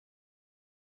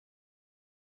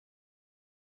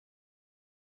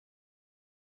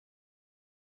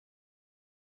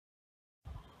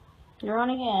You're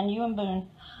on again, you and Boone.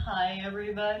 Hi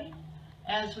everybody.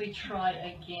 As we try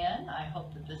again, I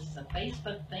hope that this is a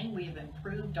Facebook thing. We have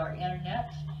improved our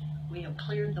internet. We have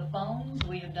cleared the phones.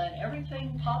 We have done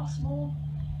everything possible.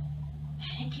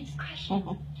 And it keeps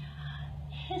crashing.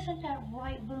 Isn't that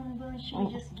right, Boone? Boone, should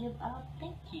we just give up?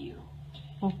 Thank you.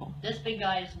 This big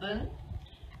guy is Boone.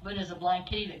 Boone is a blind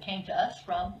kitty that came to us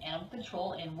from Animal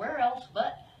Control in where else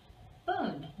but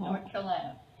Boone, North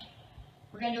Carolina.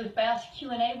 We're going to do a fast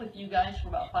Q&A with you guys for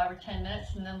about 5 or 10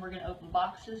 minutes, and then we're going to open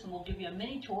boxes, and we'll give you a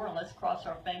mini tour, and let's cross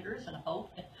our fingers and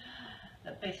hope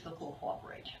that Facebook will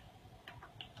cooperate.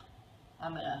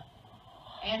 I'm going to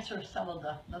answer some of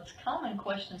the most common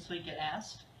questions we get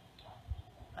asked.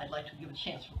 I'd like to give a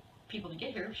chance for people to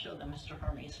get here, show them Mr.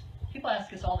 Hermes. People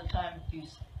ask us all the time,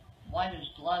 why do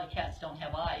a lot of cats don't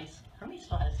have eyes? Hermes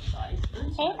still has his eyes.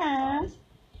 Hey, eyes.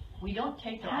 We don't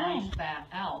take their eyes back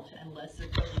out unless they're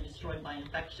totally destroyed by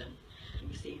infection. You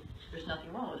can see there's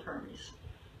nothing wrong with Hermes,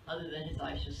 other than his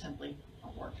eyes just simply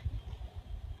don't work.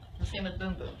 The same with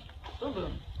Boom Boom. Boom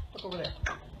Boom, look over there.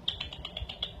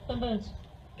 Boom Boom's.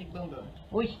 Big Boom Boom.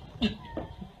 Oui.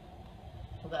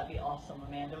 Well, that'd be awesome,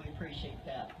 Amanda. We appreciate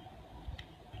that.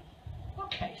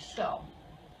 Okay, so,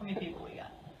 how many people we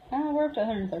got? We're up to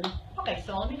 130. Okay,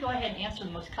 so let me go ahead and answer the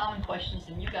most common questions,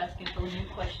 and you guys can throw new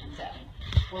questions at me.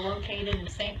 We're located in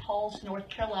St. Paul's, North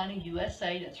Carolina,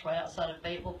 USA. That's right outside of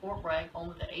Fayetteville, Fort Bragg, home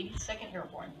of the 82nd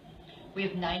Airborne. We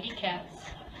have 90 cats.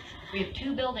 We have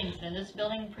 2 buildings. In this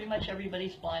building, pretty much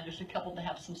everybody's blind. There's a couple that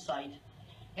have some sight.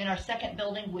 In our second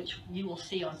building, which you will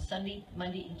see on Sunday,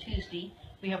 Monday, and Tuesday,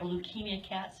 we have our leukemia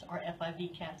cats, our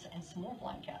FIV cats, and some more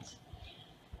blind cats.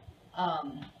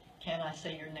 Can I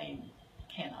say your name?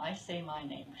 Can I say my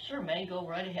name? Sure, May, go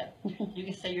right ahead. You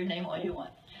can say your name all you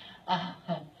want.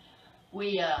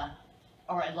 We are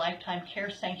a lifetime care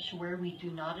sanctuary. We do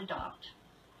not adopt.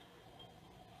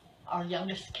 Our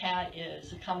youngest cat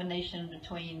is a combination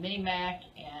between Minnie Mac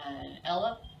and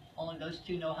Ella. Only those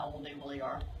two know how old they really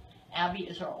are. Abby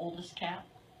is our oldest cat.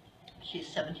 She's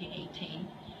 17, 18.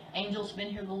 Angel's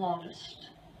been here the longest.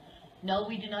 No,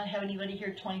 we do not have anybody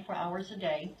here 24 hours a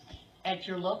day. At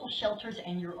your local shelters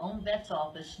and your own vet's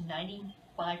office, 95%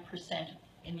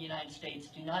 in the United States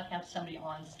do not have somebody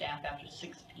on staff after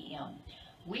 6 p.m.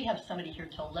 We have somebody here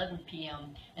till 11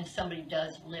 p.m. and somebody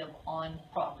does live on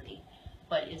property.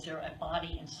 But is there a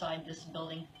body inside this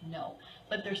building? No.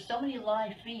 But there's so many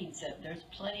live feeds that there's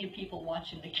plenty of people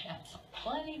watching the cats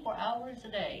 24 hours a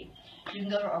day. You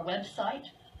can go to our website,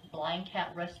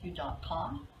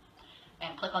 blindcatrescue.com.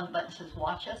 and click on the button that says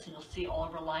watch us, and you'll see all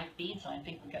of our live feeds. And I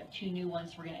think we've got 2 new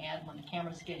ones we're going to add when the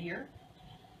cameras get here.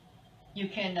 You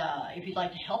can, if you'd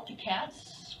like to help the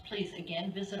cats, please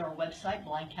again visit our website,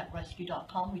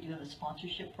 blindcatrescue.com. We do have a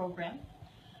sponsorship program.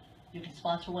 You can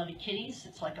sponsor one of the kitties.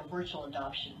 It's like a virtual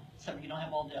adoption, so you don't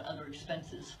have all the other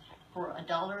expenses. For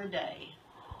 $1 a day,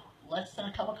 less than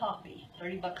a cup of coffee,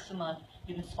 30 bucks a month,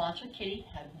 you can sponsor a kitty,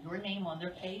 have your name on their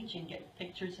page, and get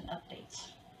pictures and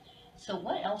updates. So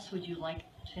what else would you like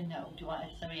to know?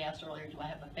 Somebody asked earlier, do I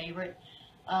have a favorite?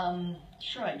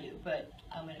 Sure I do, but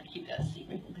I'm going to keep that a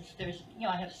secret because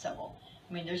I have several.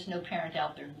 I mean, there's no parent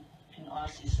out there who can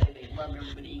honestly say they love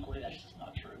everybody equally. That's just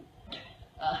not true.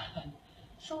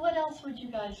 So what else would you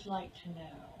guys like to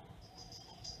know?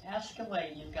 Ask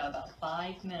away. You've got about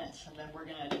 5 minutes, and then we're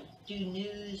going to do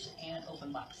news and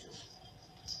open boxes.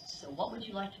 So what would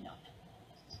you like to know?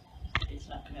 It's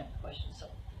not going to have a question,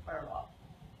 so fire it off.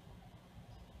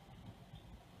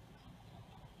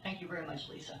 Thank you very much,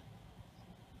 Lisa.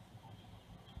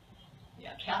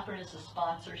 Yeah, Catherine is a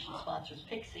sponsor. She sponsors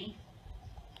Pixie.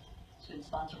 She's been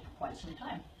sponsored for quite some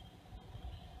time.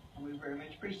 And we very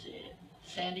much appreciate it.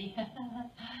 Sandy,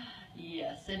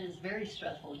 yes, it is very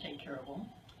stressful to take care of them.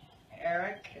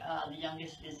 Eric, the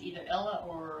youngest, is either Ella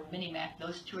or Minnie Mac.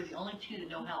 Those 2 are the only 2 that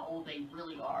know how old they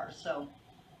really are. So,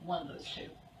 one of those 2.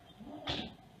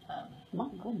 My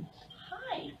goodness.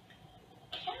 Hi,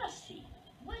 Cassie.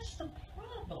 What's the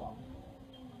problem?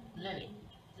 Lily,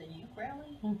 is it you,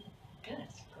 Bradley?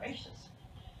 Goodness gracious.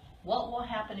 What will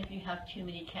happen if you have too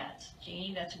many cats?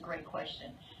 Jeannie, that's a great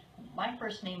question. My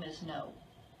first name is No.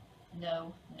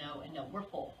 No, no, and no. We're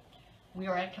full. We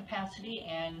are at capacity,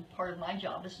 and part of my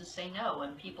job is to say no,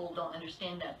 and people don't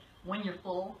understand that when you're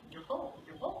full, you're full,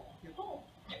 you're full, you're full.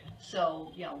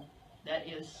 So, that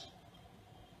is,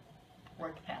 we're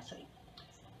at capacity.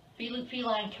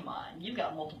 Feline, come on, you've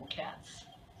got multiple cats.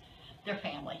 They're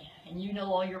family, and you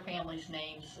know all your family's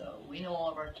names, so we know all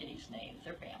of our kitties' names.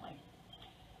 They're family.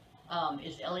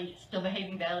 Is Ellie still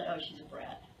behaving badly? Oh, she's a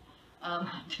brat.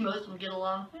 Do most of them get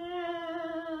along?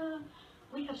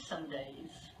 We have some days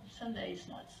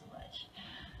not so much.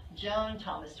 Joan,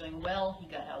 Tom is doing well. He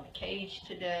got out of the cage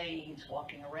today. He's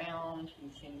walking around.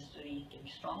 He seems to be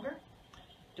getting stronger.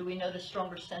 Do we notice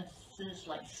stronger senses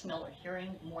like smell or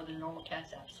hearing more than normal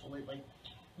cats? Absolutely.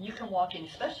 You can walk in,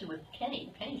 especially with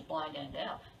Penny. Penny's blind and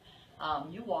deaf.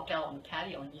 You walk out on the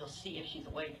patio and you'll see if she's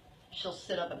awake. She'll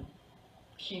sit up and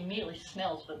she immediately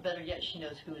smells, but better yet, she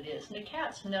knows who it is. And the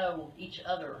cats know each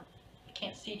other. They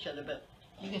can't see each other, but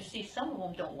you can see some of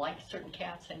them don't like certain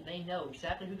cats, and they know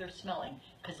exactly who they're smelling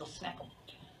because they'll smack them.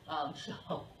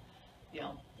 So, you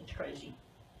know, it's crazy.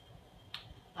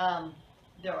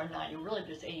 There are 90. Really,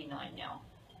 there's 89 now.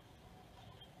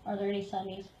 Are there any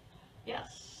Sunnies?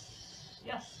 Yes.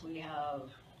 Yes, we have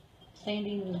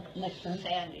Sandy next room.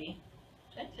 Sandy.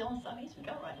 That's the only Sunnies we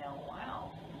got right now.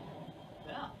 Wow.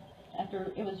 Yeah.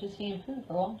 After it was just eating food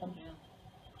for a long time. Yeah.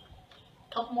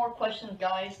 Couple more questions,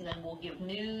 guys, and then we'll give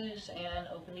news and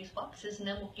open these boxes, and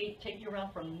then we'll take you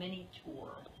around for a mini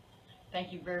tour.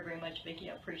 Thank you very, very much, Vicki.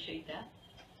 I appreciate that.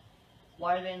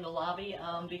 Why are they in the lobby?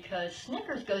 Because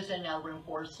Snickers goes in and out of room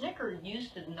 4. Snickers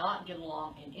used to not get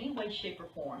along in any way, shape, or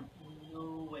form.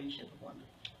 No way, shape, or form.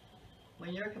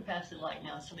 When you're capacited like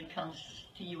now, somebody comes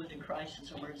to you with a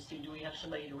crisis emergency, do we have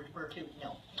somebody to refer to?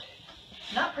 No.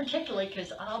 Not particularly,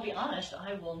 because I'll be honest,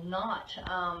 I will not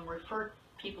refer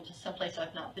people to someplace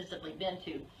I've not physically been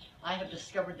to. I have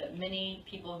discovered that many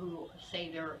people who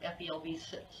say they're FELB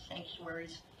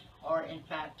sanctuaries are in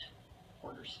fact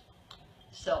hoarders.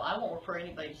 So I won't refer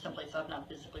anybody to someplace I've not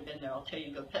physically been there. I'll tell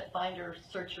you, go Pet Finder,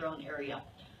 search your own area.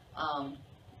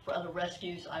 For other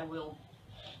rescues, I will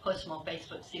post them on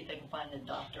Facebook, see if they can find a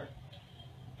doctor.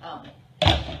 Oh,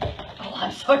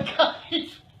 I'm sorry,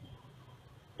 guys.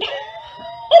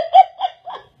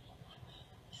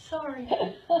 Sorry.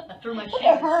 I threw my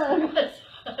shoes.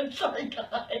 I'm sorry, guys.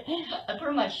 I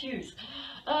threw my shoes.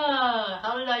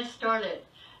 How did I start it?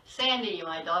 Sandy,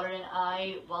 my daughter and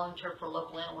I volunteered for a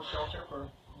local animal shelter for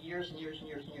years and years and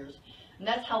years and years. And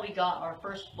that's how we got our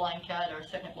first blind cat, our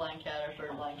second blind cat, our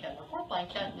third blind cat, our fourth blind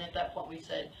cat. And at that point we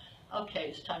said, okay,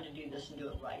 it's time to do this and do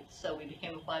it right. So we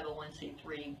became a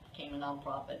 501c3, became a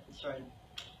nonprofit, and started.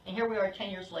 And here we are 10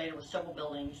 years later with several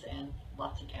buildings and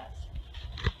lots of cats.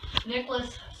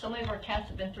 Nicholas, so many of our cats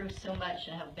have been through so much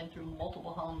and have been through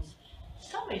multiple homes.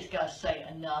 Somebody's got to say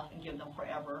enough and give them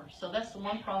forever. So that's the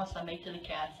one promise I make to the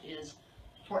cats is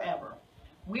forever.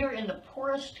 We are in the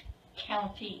poorest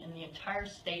county in the entire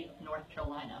state of North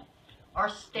Carolina. Our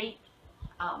state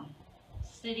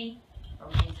city, or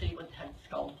main city, what the heck it's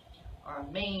called, our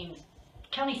main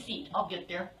county seat, I'll get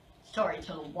there. Sorry, it's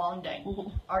a long day.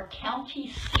 Our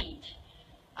county seat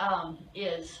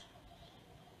is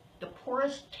the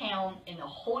poorest town in the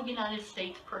whole United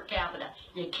States per capita.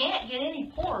 You can't get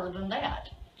any poorer than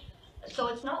that. So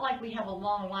it's not like we have a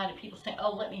long line of people saying,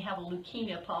 oh, let me have a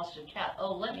leukemia positive cat.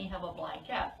 Oh, let me have a blind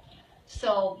cat.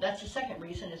 So that's the second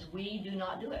reason is we do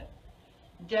not do it.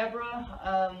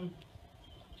 Deborah,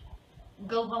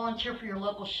 go volunteer for your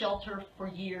local shelter for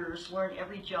years. Learn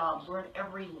every job, learn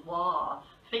every law.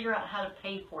 Figure out how to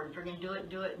pay for it. If you're going to do it,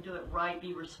 do it, and do it right.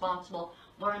 Be responsible.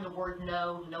 Learn the word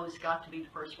no. No has got to be the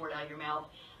first word out of your mouth.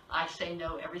 I say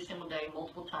no every single day,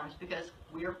 multiple times, because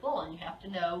we are full, and you have to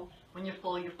know when you're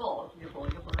full, you're full. If you're full,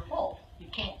 you're full. You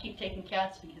can't keep taking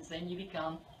cats because then you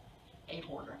become a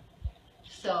hoarder.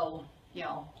 So, you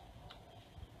know,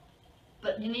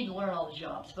 but you need to learn all the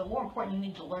jobs. But more important, you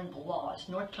need to learn the laws.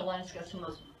 North Carolina's got some of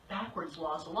those backwards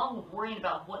laws, along with worrying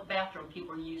about what bathroom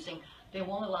people are using. They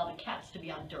won't allow the cats to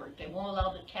be on dirt. They won't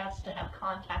allow the cats to have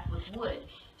contact with wood.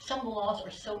 Some of the laws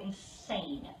are so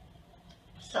insane.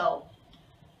 So,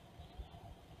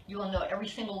 you want to know every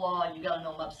single law. You got to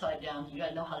know them upside down. You got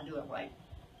to know how to do it right.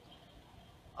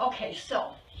 Okay,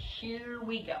 so here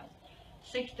we go.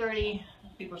 6:30.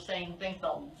 People are saying things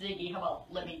about Ziggy. How about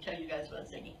let me tell you guys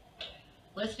about Ziggy?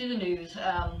 Let's do the news.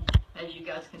 As you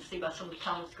guys can see by some of the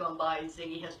comments going by,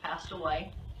 Ziggy has passed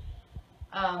away.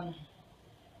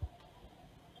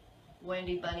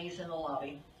 Wendy Bunny's in the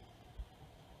lobby.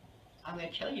 I'm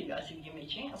going to tell you guys if you give me a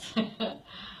chance.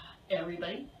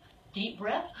 Everybody, deep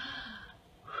breath.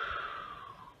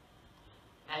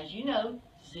 As you know,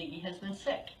 Ziggy has been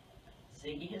sick.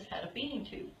 Ziggy has had a feeding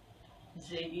tube.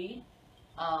 Ziggy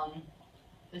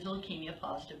is a leukemia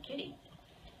positive kitty.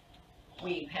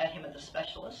 We've had him at the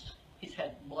specialist. He's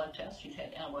had blood tests. He's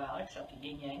had antibiotics after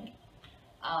yin yang.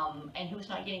 And he was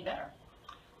not getting better,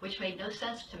 which made no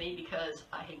sense to me because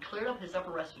I had cleared up his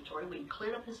upper respiratory. We had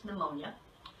cleared up his pneumonia,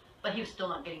 but he was still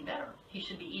not getting better. He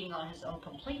should be eating on his own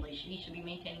completely. He should be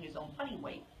maintaining his own body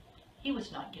weight. He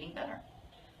was not getting better.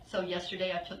 So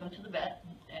yesterday I took him to the vet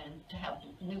and to have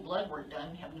new blood work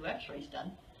done, have new x-rays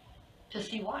done, to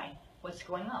see why, what's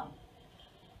going on.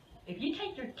 if you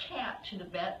take your cat to the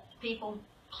vet, people,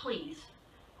 please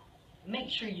make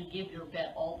sure you give your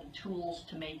vet all the tools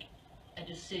to make a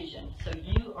decision so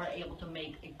you are able to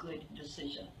make a good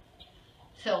decision.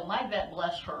 So my vet,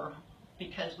 bless her,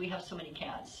 because we have so many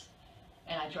cats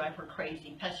and I drive her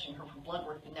crazy pestering her for blood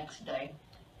work the next day,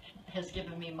 has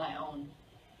given me my own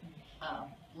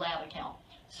lab account.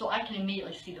 So I can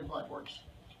immediately see the blood works.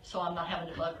 So I'm not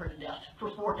having to bug her to death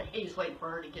for 4 days waiting for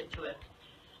her to get to it.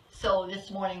 So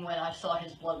this morning when I saw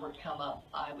his blood work come up,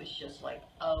 I was just like,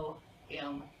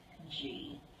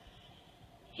 OMG.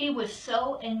 He was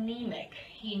so anemic,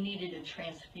 he needed a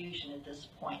transfusion at this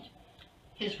point.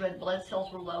 His red blood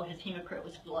cells were low, his hematocrit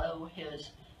was low,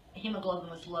 his hemoglobin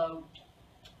was low.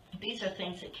 These are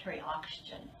things that carry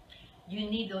oxygen. You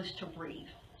need those to breathe.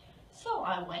 So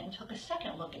I went and took a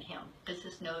second look at him because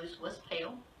his nose was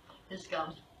pale, his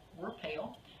gums were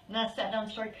pale, and I sat down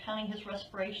and started counting his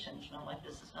respirations, and I'm like,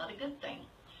 this is not a good thing.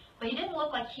 But he didn't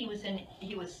look like he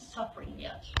was suffering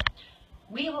yet.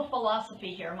 We have a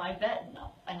philosophy here, my vet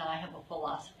and I have a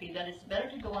philosophy that it's better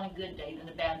to go on a good day than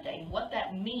a bad day. And what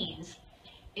that means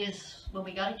is when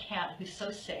we got a cat who's so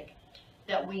sick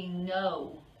that we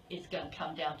know it's going to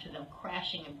come down to them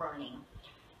crashing and burning,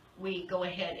 we go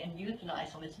ahead and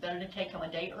euthanize them. It's better to take them a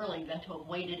day early than to have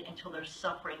waited until they're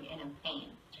suffering and in pain.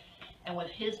 And with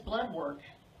his blood work,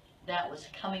 that was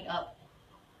coming up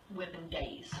within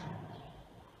days.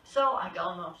 So I got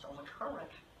on the phone with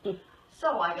Rick.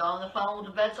 So I got on the phone with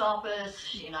the vet's office.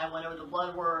 She and I went over the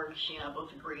blood work. She and I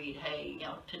both agreed, hey,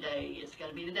 today is going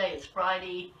to be the day. It's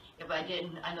Friday. If I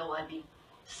didn't, I know I'd be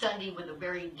Sunday with a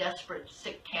very desperate,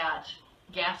 sick cat,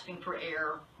 gasping for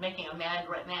air, making a mad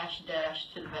mash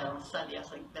dash to the vet on Sunday. I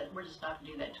was like, we're just not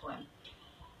going to do that to him.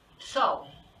 So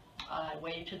I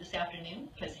waited till this afternoon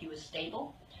because he was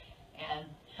stable and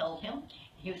held him.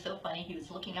 He was so funny. He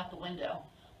was looking out the window,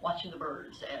 watching the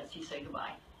birds as he said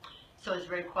goodbye. So it was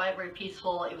very quiet, very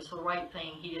peaceful. It was the right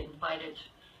thing. He didn't fight it.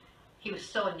 He was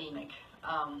so anemic.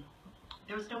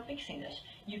 There was no fixing this.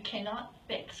 You cannot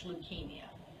fix leukemia.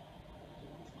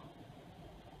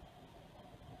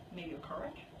 Maybe you're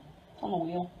correct? It's on a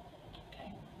wheel.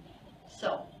 Okay.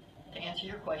 So, to answer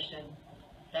your question,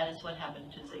 that is what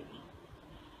happened to Ziggy.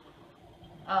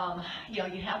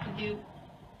 You have to do...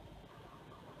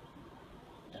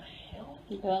 What the hell?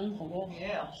 Guns, I guess.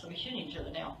 Yeah, so we're shooting each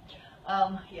other now.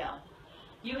 Yeah.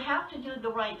 You have to do the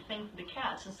right thing for the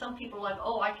cats. And some people are like,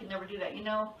 oh, I could never do that. I'm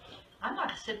not going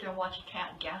to sit there and watch a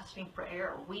cat gasping for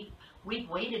air. We've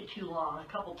waited too long a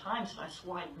couple times, and I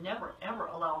swore I'd never, ever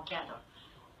allow a cat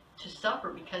to suffer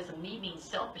because of me being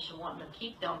selfish and wanting to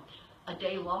keep them a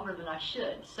day longer than I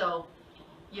should. So,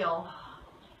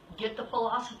 get the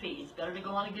philosophy. It's better to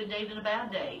go on a good day than a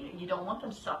bad day. You don't want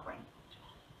them suffering.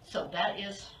 So that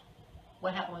is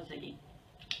what happened with Ziggy.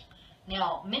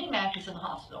 Now, Mini-Mac is in the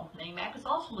hospital. Mini-Mac is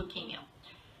also leukemia.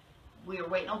 We are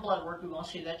waiting on blood work. We won't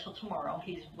see that till tomorrow.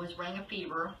 He was running a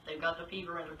fever. They've got the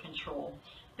fever under control.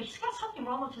 But he's got something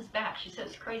wrong with his back. She said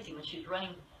it's crazy. When she's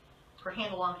running her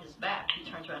hand along his back, he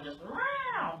turns around and just,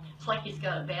 wow! It's like he's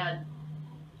got a bad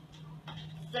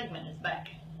segment in his back.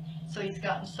 So he's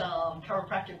gotten some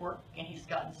chiropractic work, and he's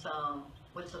gotten some,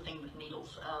 what's the thing with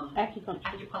needles?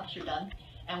 Acupuncture done.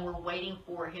 And we're waiting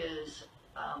for his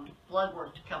blood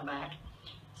work to come back.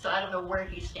 So I don't know where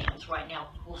he stands right now.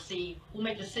 We'll see. We'll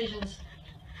make decisions.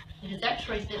 His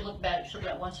x-rays didn't look bad except for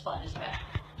that one spot in his back.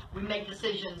 We make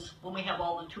decisions when we have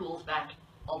all the tools back.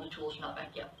 All the tools are not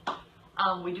back yet.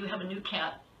 We do have a new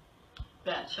cat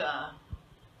that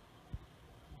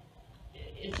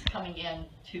is coming in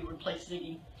to replace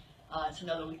Ziggy. It's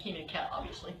another leukemia cat,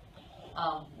 obviously.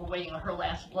 We're waiting on her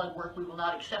last blood work. We will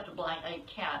not accept a blind egg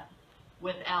cat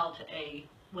without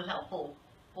full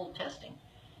testing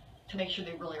to make sure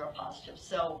they really are positive.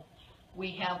 So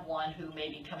we have one who may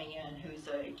be coming in who's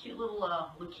a cute little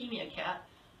leukemia cat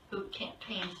who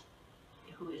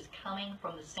is coming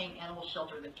from the same animal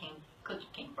shelter that Cookie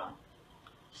came from.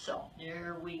 So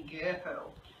there we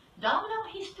go. Domino,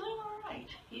 he's doing all right.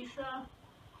 He's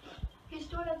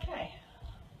doing okay.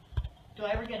 Do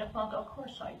I ever get a funk? Of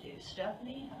course I do,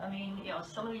 Stephanie. I mean,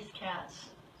 some of these cats,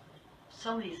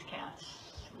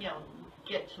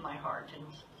 get to my heart, and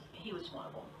he was one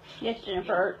of them. Yes,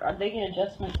 Jennifer, they get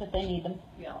adjustments if they need them.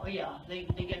 Yeah, they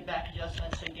get back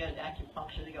adjustments, they get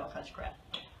acupuncture, they get all kinds of crap.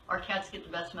 Our cats get the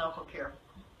best medical care.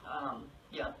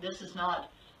 This is not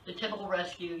the typical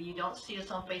rescue. You don't see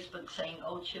us on Facebook saying,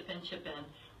 oh, chip in, chip in.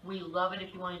 We love it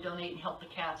if you want to donate and help the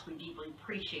cats. We deeply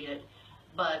appreciate it.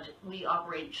 But we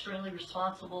operate extremely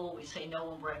responsible. We say no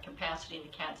when we're at capacity, and the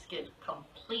cats get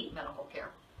complete medical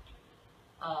care.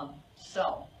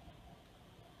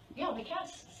 The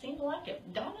cats seem to like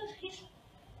it. Domino's,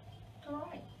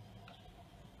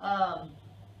 alright.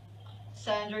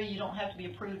 Sandra, you don't have to be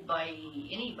approved by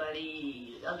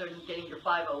anybody other than getting your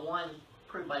 501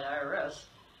 approved by the IRS.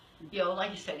 You know,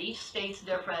 like you said, each state's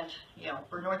different. You know,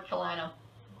 for North Carolina,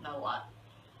 not a lot.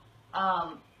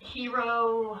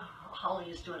 Hero, Holly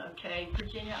is doing okay.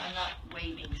 Virginia, I'm not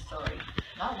waving, sorry.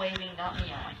 Not waving, not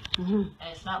meowing. And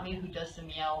it's not me who does the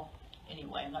meow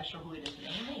anyway. I'm not sure who it is, but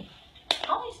it ain't me.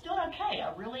 Holly's doing okay.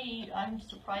 I'm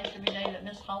surprised every day that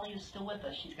Miss Holly is still with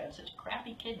us. She's got such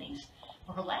crappy kidneys.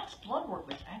 Well, her last blood work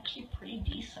was actually pretty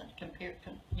decent compared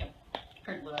to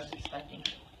what I was expecting.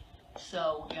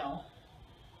 So, you know,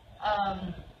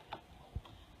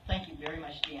 thank you very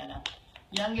much, Deanna.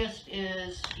 Youngest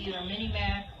is either Minnie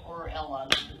Mac or Ella.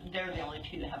 They're the only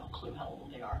two that have a clue how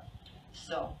old they are.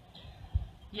 So,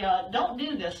 yeah, don't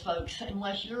do this, folks,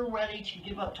 unless you're ready to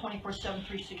give up 24/7,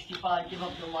 365, give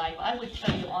up your life. I would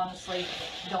tell you, honestly,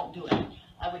 don't do it.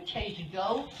 I would tell you to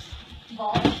go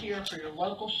volunteer for your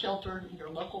local shelter, your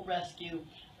local rescue,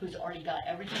 who's already got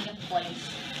everything in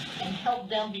place, and help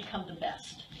them become the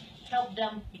best. Help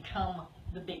them become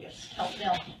the biggest. Help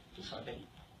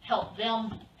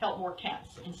them help more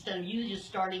cats, instead of you just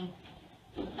starting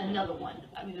another one.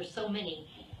 I mean, there's so many.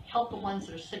 Help the ones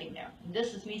that are sitting there. And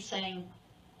this is me saying,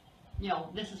 you know,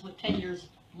 this is with 10 years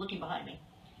looking behind me.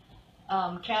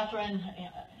 Catherine,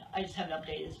 I just haven't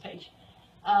updated this page.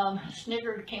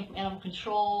 Snigger came from Animal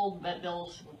Control, vet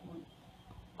bills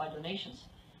by donations.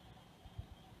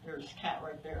 There's a cat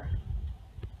right there.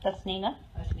 That's Nina.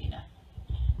 That's Nina.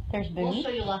 There's We'll Boone. show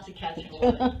you lots of cats in a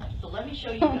little bit. So let me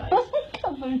show you guys.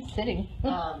 Boone's sitting.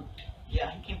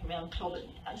 Yeah, he came from Animal Control, but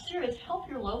I'm serious, help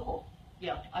your local.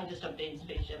 Yeah, I just updated this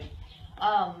page, Debbie.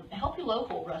 Help your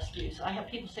local rescues. I have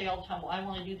people say all the time, well, I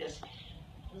want to do this.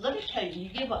 Let me tell you, you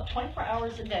give up 24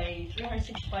 hours a day,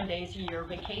 365 days a year,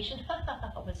 vacation,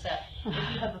 what's that?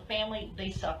 If you have a family, they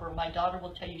suffer. My daughter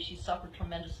will tell you she suffered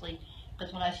tremendously,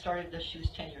 because when I started this, she was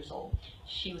 10 years old.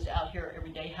 She was out here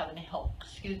every day having to help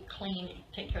scoot, clean,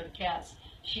 take care of the cats.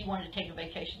 She wanted to take a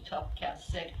vacation, tough, cat's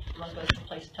sick. You want to go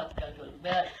someplace tough, got to go to the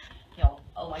vet. You know,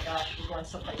 oh my gosh, we're going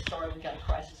someplace, sorry, we got a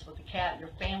crisis with the cat. Your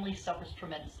family suffers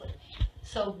tremendously.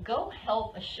 So go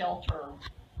help a shelter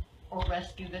or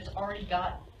rescue that's already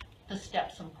got the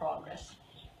steps in progress.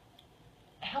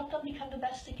 Help them become the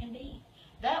best they can be.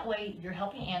 That way, you're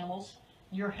helping animals,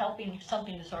 you're helping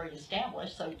something that's already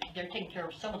established, so they're taking care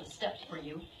of some of the steps for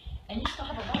you, and you still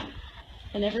have a life.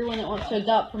 And everyone that wants to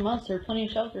adopt from us, there are plenty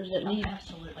of shelters that need.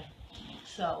 Absolutely.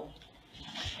 So,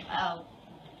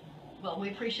 well, we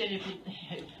appreciate it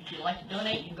if you'd like to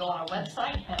donate. You can go on our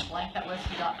website at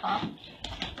blankcatrescue.com.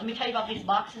 Let me tell you about these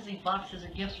boxes. These boxes are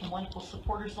gifts from wonderful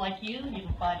supporters like you. You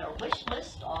can find our wish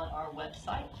list on our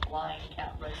website,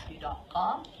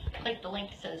 blankcatrescue.com. Click the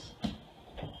link that says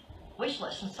wish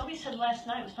list. And somebody said last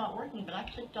night it was not working, but I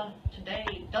clicked on it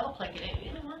today, double click it. It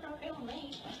didn't work okay on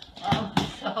me.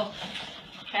 So,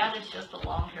 cat is just a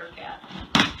long hair cat.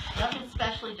 Nothing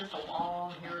special, just a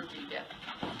long hair cat.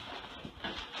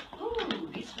 Ooh,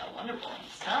 these smell wonderful.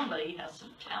 Somebody has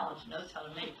some talent, knows how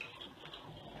to make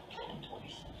kitten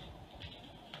toys.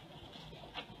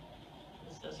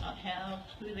 This does not have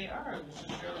who they are. This is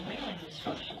their mailing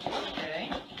instructions.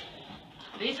 Okay.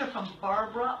 These are from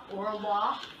Barbara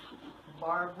Orloff.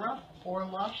 Barbara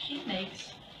Orloff. She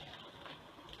makes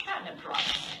catnip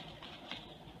drops.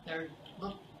 They're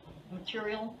little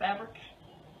material, fabric,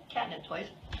 catnip toys.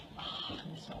 Oh,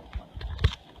 they smell wonderful.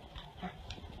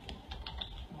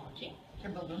 Here,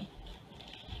 Boo-Boo.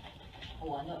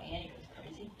 Oh, I know Annie goes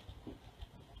crazy.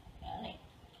 Annie.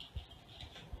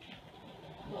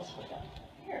 Who else we got?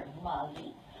 Here,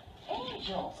 Molly.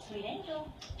 Angel, sweet Angel.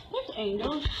 There's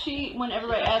Angel. She, when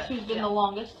everybody asks who's been the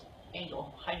longest,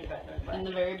 Angel, hiding back there in the back. in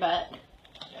the very back.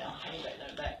 Yeah, hiding back there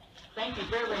in the back. Thank you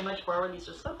very, very much, Barbara. These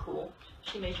are so cool.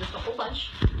 She made just a whole bunch.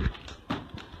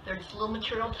 They're just a little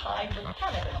material tied with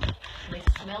catnip in them. And they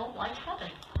smell like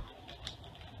heaven.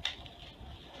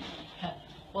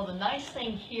 Well, the nice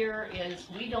thing here is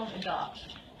we don't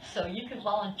adopt. So you can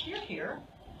volunteer here,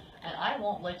 and I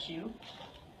won't let you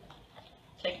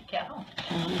take a cat home.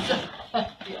 So,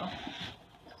 you know.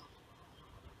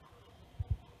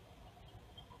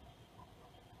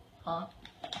 Huh?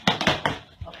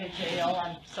 Okay, JL,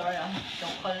 I'm sorry, I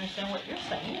don't quite understand what you're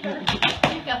saying either.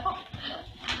 You know?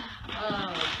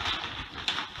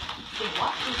 See,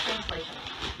 watch this translation.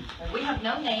 Well, we have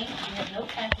no name, we have no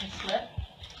packing slip.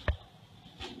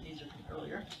 These are from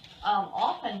earlier.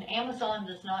 Often Amazon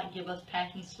does not give us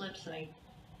packing slips. They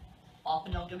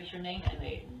often don't give us your name, and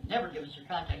they never give us your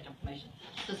contact information.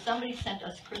 So somebody sent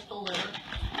us crystal litter.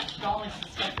 I strongly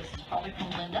suspect this is probably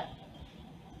from Linda.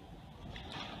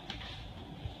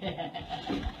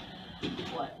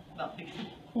 What, about fixing?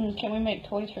 Can we make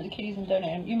toys for the kitties and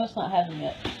donate them? You must not have them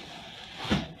yet.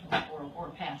 Or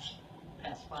pass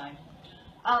by.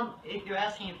 If you're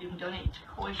asking if you can donate to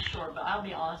toys, sure, but I'll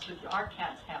be honest with you, our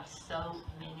cats have so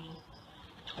many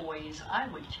toys. I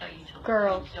would tell you to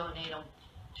Girls. donate them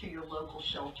to your local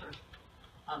shelter.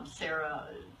 Sarah,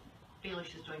 Felix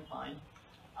is doing fine.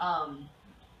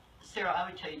 Sarah, I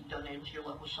would tell you to donate them to your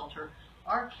local shelter.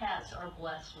 Our cats are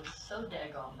blessed with so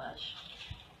daggone much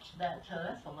that,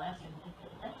 that's the last thing.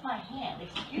 That's my hand,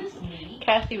 excuse me.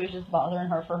 Cassie was just bothering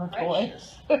her for her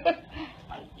Gracious. toys.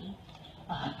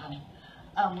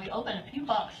 We opened a few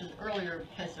boxes earlier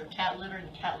because they're cat litter,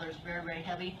 and cat litter is very, very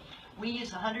heavy. We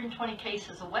use 120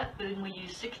 cases of wet food, and we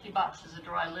use 60 boxes of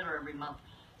dry litter every month.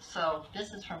 So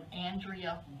this is from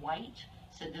Andrea White.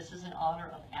 Said this is in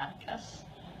honor of Atticus,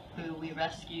 who we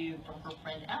rescued from her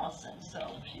friend Allison.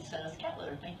 So she sent us cat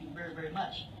litter. Thank you very, very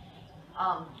much.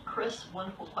 Chris,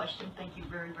 wonderful question. Thank you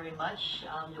very, very much.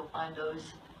 You'll find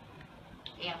those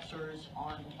answers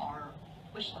on our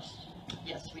wish list.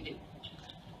 Yes, we do.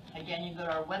 Again, you can go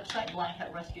to our website,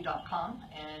 blankcatrescue.com,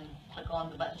 and click on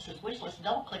the button that says wish list.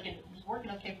 Double click it. It's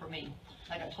working okay for me.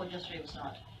 Like I told you yesterday, it was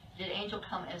not. Did Angel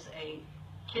come as a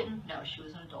kitten? No, she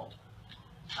was an adult.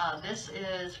 This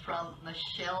is from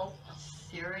Michelle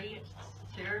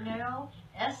Sirnio,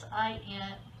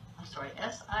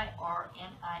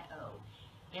 S-I-R-N-I-O,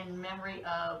 in memory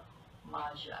of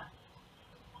Maja.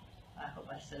 I hope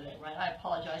I said that right. I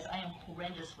apologize. I am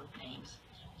horrendous with names.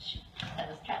 She sent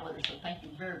us cat litter, so thank you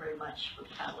very, very much for the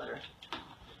cat litter.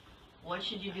 What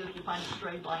should you do if you find a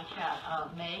stray blind cat?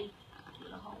 May, give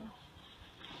it a home.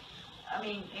 I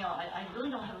mean, you know, I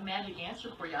really don't have a magic answer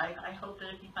for you. I hope that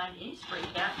if you find any stray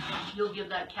cat, you'll give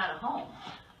that cat a home.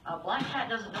 A blind cat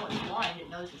doesn't know it's blind, it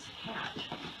knows it's a cat.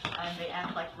 And they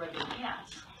act like regular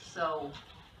cats. So,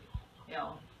 you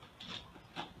know,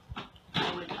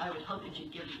 I would hope that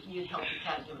you'd help your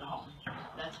cat give it a home.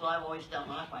 That's what I've always done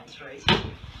when I find strays.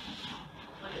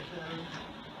 Look at those.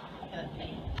 Look at that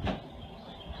paint.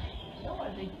 What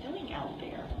are they doing out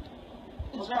there?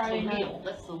 It's Well, that's the Friday night. wheel.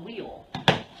 That's the wheel.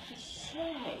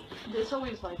 Say, It's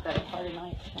always like that Friday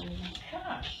night.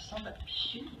 gosh, somebody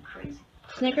shooting crazy.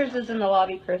 Snickers is in the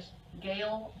lobby, Chris.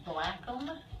 Gail Blackham.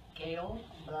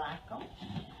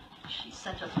 She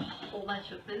sent us a whole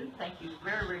bunch of food. Thank you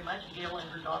very, very much. Gail and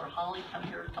her daughter Holly come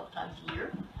here a couple times a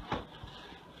year.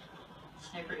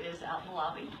 Snicker is out in the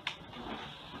lobby.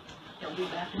 He'll be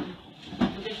back and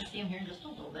you'll get to see him here in just a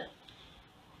little bit.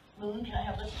 Moon, can I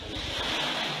have this please?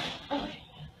 Okay.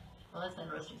 Well, that's an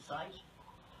interesting sight.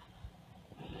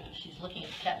 She's looking at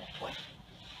the catnip toy.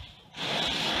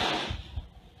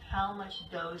 How much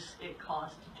does it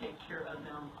cost to take care of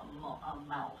them a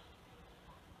mouth?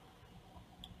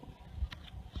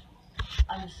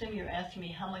 I'm assuming you're asking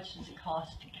me how much does it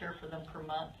cost to care for them per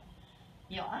month?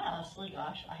 You know, I honestly,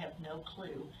 gosh, I have no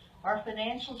clue. Our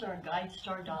financials are at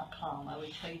GuideStar.com. I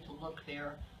would tell you to look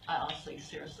there. I honestly,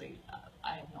 seriously,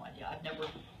 I have no idea. I've never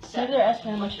sat Maybe they're asking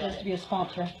how and much looked it at is to be a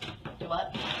sponsor. Do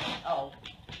what? Oh,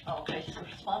 okay. So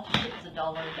sponsorship is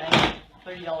 $1 a day,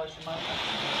 $30 a month.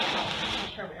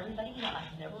 Take care of everybody. You know,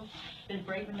 I've never been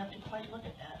brave enough to quite look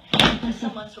at that. And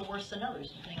some months are worse than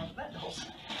others, depending on the vet bills.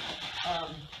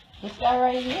 This guy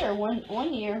right here,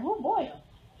 one year, oh boy.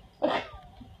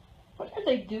 What are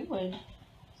they doing?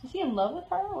 Is he in love with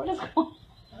her? What is going on?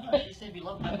 Oh, she said you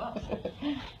love my bucks.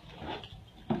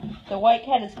 The white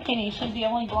cat is Penny. She's the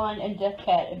only blind and deaf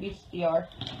cat at BCR.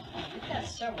 We've had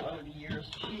several over the years.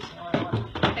 She's the only one.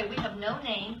 Okay, we have no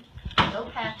name, no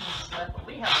packing slip, but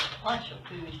we have a bunch of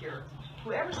food here.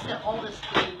 Whoever sent all this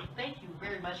food, thank you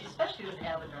very much, especially with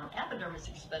Avoderm. Avoderm is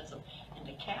expensive, and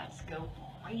the cats go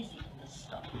crazy for this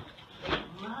stuff. They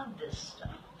love this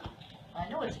stuff. I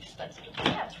know it's expensive, but the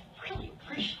cats really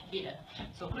appreciate it.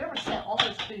 So whoever sent all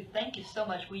this food, thank you so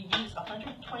much. We use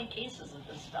 120 cases of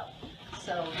this stuff.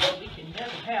 So we can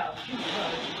never have too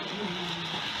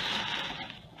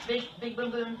much. Big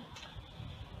Boom Boom.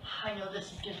 I know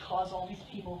this is going to cause all these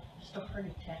people just a heart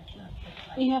attack.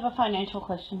 You have a financial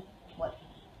question. What?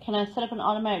 Can I set up an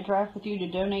automatic draft with you to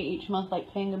donate each month,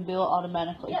 like paying a bill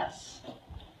automatically? Yes.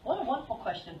 What a wonderful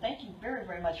question. Thank you very,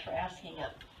 very much for asking it.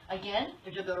 Again,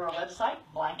 if you go to our website,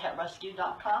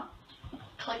 blankcatrescue.com,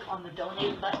 click on the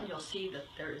donate button, you'll see that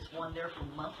there is one there for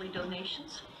monthly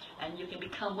donations, and you can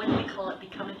become, what we call it,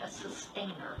 becoming a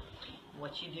sustainer.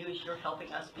 What you do is you're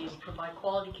helping us provide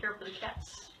quality care for the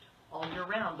cats all year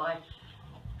round by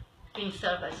being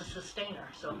set up as a sustainer.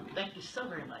 So thank you so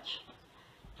very much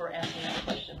for asking that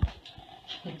question.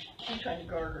 She's trying to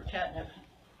guard her catnip.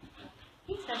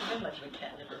 He's never been much of a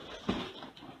catnipper.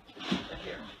 But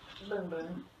here, Boom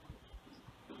Boom.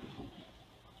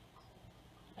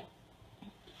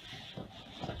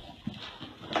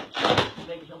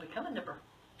 maybe he'll become a nipper.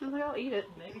 Look, I'll eat it.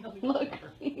 Maybe he'll become a Look.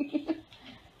 nipper.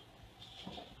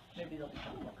 Maybe they'll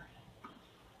become a nipper.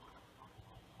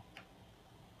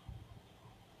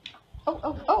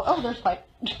 Oh, there's Pipe.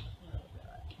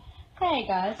 Hey,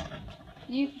 guys.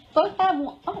 You both have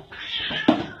one. Oh,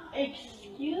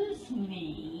 Excuse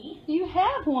me. you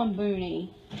have one, Booney.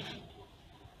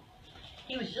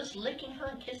 He was just licking her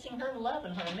and kissing her and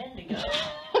loving her a minute ago.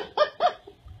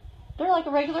 They're like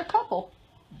a regular couple.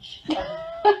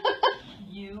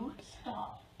 You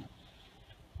stop.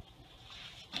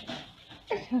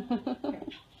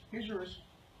 Here's yours.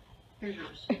 Here's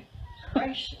yours.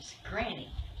 Gracious granny.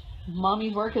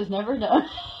 Mommy's work is never done.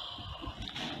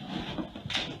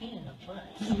 In the butt.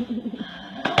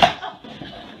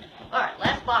 Alright,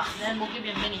 last box, and then we'll give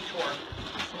you a mini tour.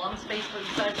 As long as Facebook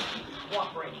decides to keep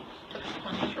cooperating. Took us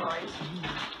plenty of tries.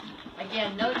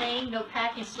 Again, no name, no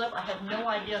packing slip. I have no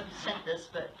idea who sent this,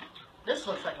 but this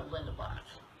looks like a Linda box.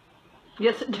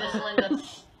 Yes, it Miss does. Linda,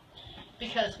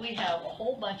 because we have a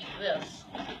whole bunch of this,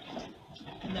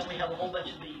 and then we have a whole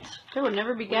bunch of these. There would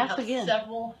never be gas again.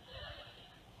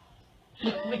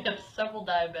 We have several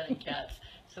diabetic cats,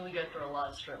 so we go through a lot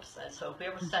of strips. And so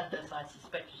whoever sent this, I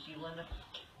suspect it's you, Linda.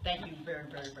 Thank you very,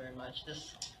 very, very much.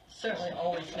 This certainly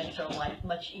always makes our life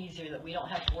much easier that we don't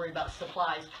have to worry about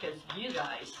supplies because you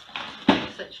guys take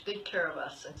such good care of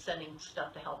us and sending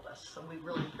stuff to help us. So we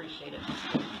really appreciate it.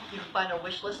 You can find our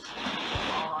wish list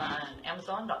on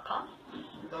Amazon.com.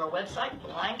 Go to our website,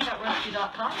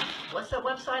 blindcatrescue.com. What's that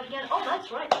website again? Oh, that's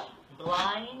right.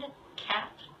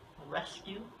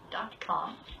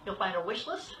 blindcatrescue.com. You'll find our wish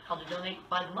list, how to donate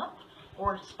by the month,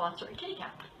 or sponsor a kitty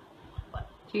cat.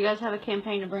 Do you guys have a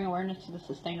campaign to bring awareness to the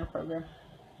Sustainer program?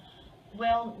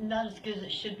 Well, not as good as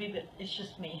it should be, but it's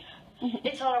just me.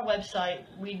 It's on our website.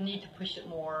 We need to push it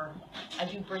more. I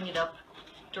do bring it up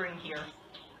during here.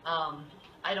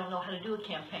 I don't know how to do a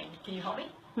campaign. Can you help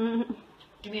me?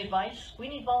 Give me advice? We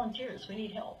need volunteers. We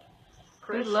need help.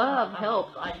 Chris, We love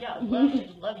help. Yeah,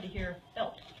 I'd love to hear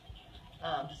help.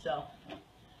 So,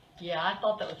 yeah, I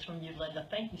thought that was from you, Linda.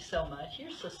 Thank you so much.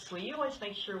 You're so sweet. You always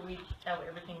make sure we have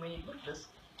everything we need. Look at this.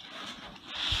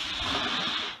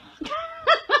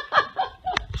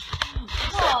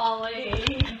 Molly!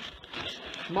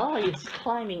 Molly is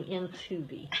climbing into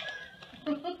the...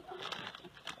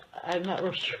 I'm not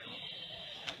real sure.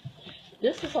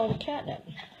 This is all the catnip.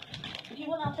 If you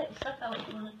want, I'll take the stuff out if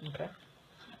you want. Okay.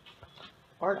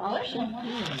 Art auction?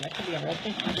 That could be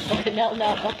interesting. Okay, now,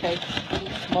 okay.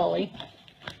 Molly,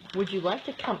 would you like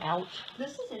to come out?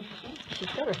 This is interesting. She's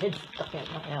got her head stuck in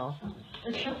right now.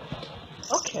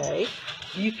 Okay.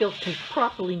 Do you feel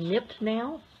properly nipped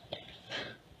now?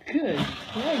 Good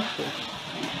gracious.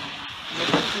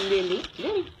 Lily.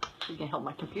 You can help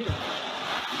my computer.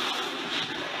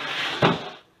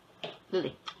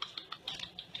 Lily.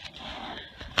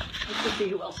 Let's see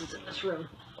who else is in this room.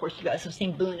 Of course, you guys have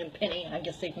seen Boone and Penny, and I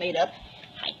guess they've made up.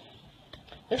 Hi.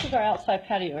 This is our outside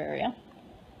patio area.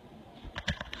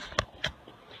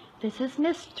 This is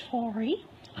Miss Tori.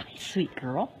 Hi, sweet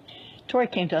girl. Tori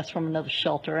came to us from another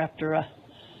shelter after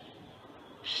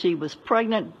she was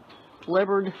pregnant,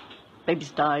 delivered,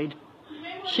 babies died.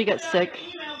 She got sick.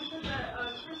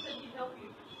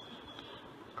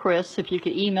 Chris, if you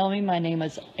could email me, my name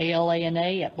is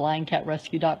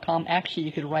alana@blindcatrescue.com. Actually,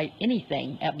 you could write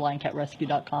anything at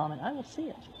blindcatrescue.com, and I will see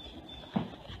it.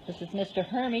 This is Mr.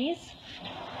 Hermes.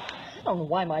 I don't know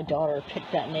why my daughter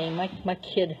picked that name. My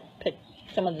kid picked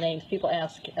some of the names. People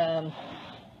ask,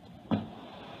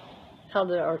 how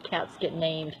did our cats get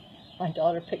named? My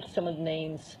daughter picked some of the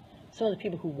names. Some of the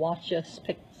people who watch us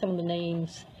pick some of the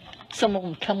names. Some of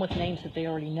them come with names that they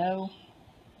already know.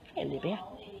 Hey, Olivia.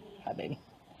 Hi, baby.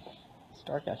 It's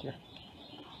dark out here.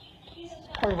 It's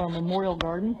part of our memorial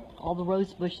garden. All the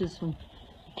rose bushes when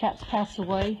cats pass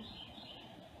away.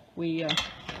 We, let's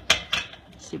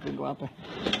see if we can go out there.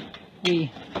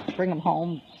 We bring them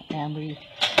home and we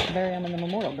bury them in the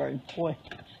memorial garden. Boy,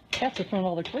 cats are throwing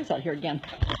all their toys out here again.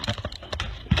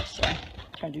 So,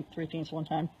 trying to do 3 things one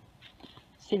time.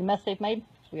 See the mess they've made?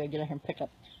 We gotta get out here and pick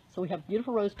up. So we have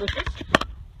beautiful rose bushes.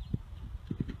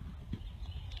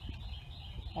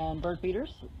 And bird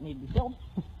feeders that need to be filled.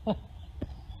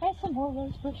 And some more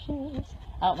rose bushes.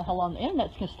 I don't know how long the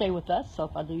internet's gonna stay with us, so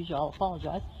if I lose you, I'll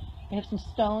apologize. We have some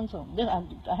stones.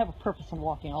 I have a purpose in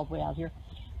walking all the way out here.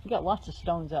 We've got lots of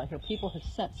stones out here. People have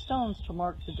sent stones to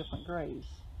mark the different graves.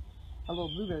 Our little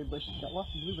blueberry bush has got lots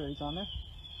of blueberries on there.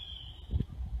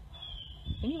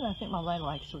 And even I think my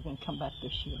lilacs are going to come back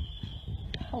this year.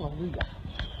 Hallelujah.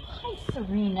 Hi,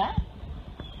 Serena.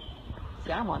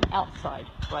 See, I'm on the outside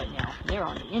right now. They're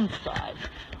on the inside.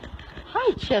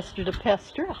 Hi, Chester the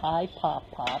Pester. Hi, Pop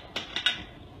Pop.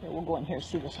 Here, we'll go in here and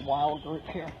see this wild group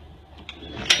here.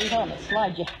 See how I'm gonna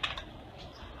slide you.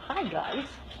 Hi, guys.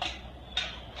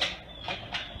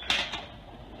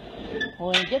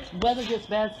 Well, when weather gets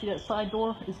bad, see that side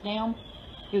door is down?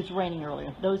 It was raining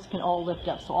earlier. Those can all lift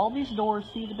up. So all these doors,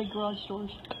 see the big garage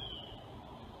doors?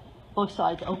 Both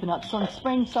sides open up. So in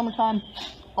spring, summertime,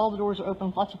 all the doors are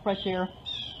open. Lots of fresh air.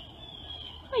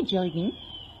 Hi, Jelly Bean.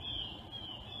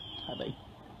 Hi, buddy.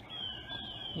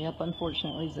 Yep,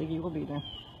 unfortunately, Ziggy will be there.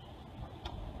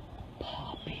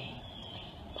 Poppy.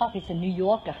 Poppy's a New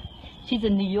Yorker. She's a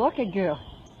New Yorker girl.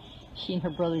 She and her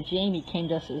brother Jamie came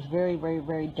to us as very, very,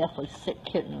 very deathly sick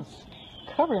kittens,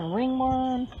 covered in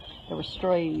ringworm. There were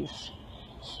strays,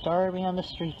 starving on the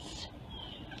streets.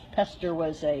 Pester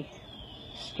was a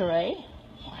stray.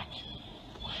 What?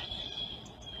 What?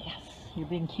 Yes, you're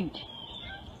being cute.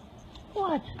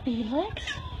 What, Felix?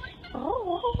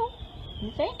 Oh,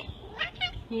 you think?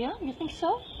 Yeah, you think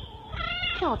so?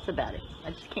 Tell us about it.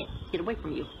 I just can't get away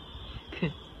from you.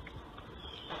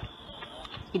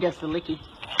 He does the licky.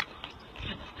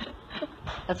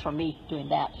 That's from me doing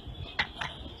that.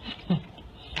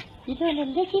 You doing the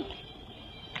licky?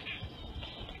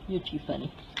 You're too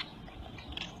funny.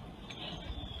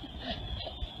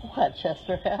 What,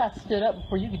 Chester? I stood up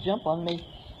before you could jump on me.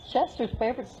 Chester's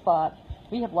favorite spot.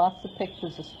 We have lots of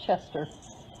pictures of Chester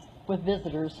with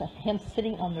visitors and him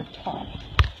sitting on their top.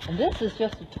 And this is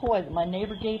just a toy that my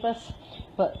neighbor gave us.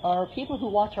 But our people who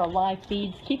watch our live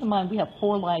feeds, keep in mind we have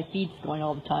 4 live feeds going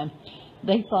all the time.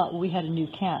 They thought we had a new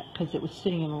cat because it was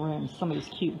sitting in a room. Somebody was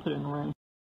cute and put it in a room.